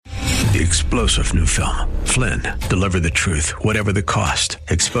The explosive new film, Flynn, Deliver the Truth, Whatever the Cost,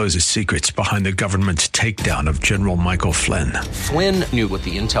 exposes secrets behind the government's takedown of General Michael Flynn. Flynn knew what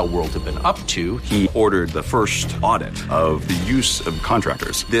the intel world had been up to. He ordered the first audit of the use of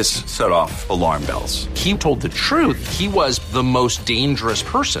contractors. This set off alarm bells. He told the truth. He was the most dangerous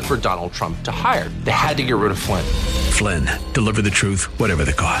person for Donald Trump to hire. They had to get rid of Flynn. Flynn, Deliver the Truth, Whatever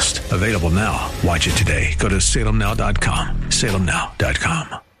the Cost. Available now. Watch it today. Go to salemnow.com.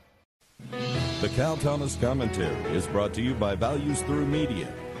 salemnow.com. The Cal Thomas Commentary is brought to you by Values Through Media.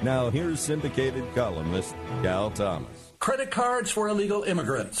 Now here's syndicated columnist Cal Thomas. Credit cards for illegal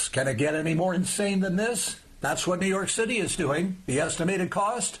immigrants. Can it get any more insane than this? That's what New York City is doing. The estimated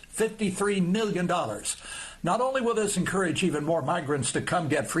cost, $53 million. Not only will this encourage even more migrants to come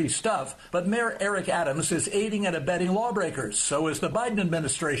get free stuff, but Mayor Eric Adams is aiding and abetting lawbreakers. So is the Biden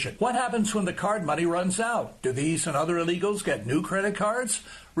administration. What happens when the card money runs out? Do these and other illegals get new credit cards?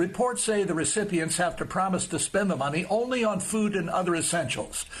 Reports say the recipients have to promise to spend the money only on food and other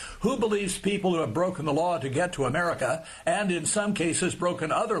essentials. Who believes people who have broken the law to get to America, and in some cases broken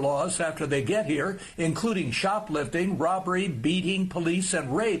other laws after they get here, including shoplifting, robbery, beating, police,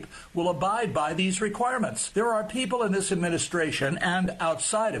 and rape, will abide by these requirements? There are people in this administration and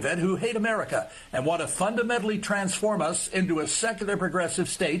outside of it who hate America and want to fundamentally transform us into a secular progressive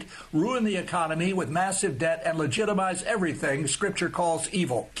state, ruin the economy with massive debt, and legitimize everything Scripture calls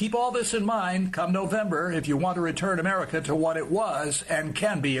evil. Keep all this in mind come November if you want to return America to what it was and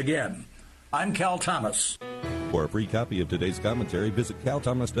can be again. I'm Cal Thomas. For a free copy of today's commentary, visit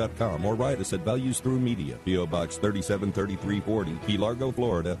calthomas.com or write us at Values Through Media, P.O. Box 373340, Key Largo,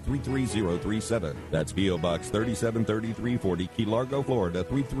 Florida 33037. That's P.O. Box 373340, Key Largo, Florida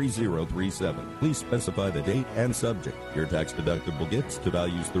 33037. Please specify the date and subject. Your tax-deductible gifts to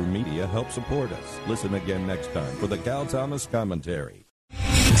Values Through Media help support us. Listen again next time for the Cal Thomas Commentary.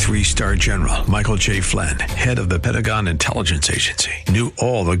 Three-star General Michael J. Flynn, head of the Pentagon Intelligence Agency, knew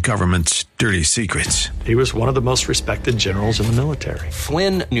all the government's dirty secrets. He was one of the most respected generals in the military.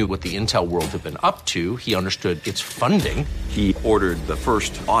 Flynn knew what the intel world had been up to. He understood its funding. He ordered the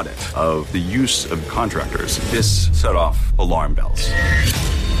first audit of the use of contractors. This set off alarm bells.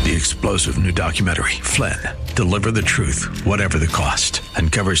 The explosive new documentary, Flynn, Deliver the Truth, Whatever the Cost,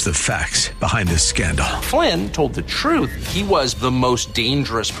 uncovers the facts behind this scandal. Flynn told the truth. He was the most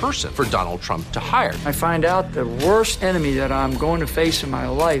dangerous person for Donald Trump to hire. I find out the worst enemy that I'm going to face in my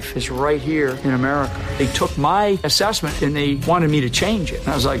life is right here in America. They took my assessment and they wanted me to change it. And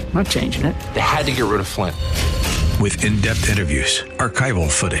I was like, I'm not changing it. They had to get rid of Flynn. With in-depth interviews, archival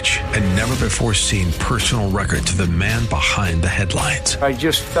footage, and never-before-seen personal records of the man behind the headlines. I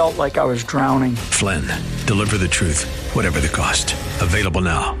just felt like I was drowning. Flynn, Deliver the Truth, Whatever the Cost. Available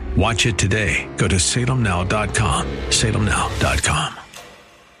now. Watch it today. Go to salemnow.com. salemnow.com.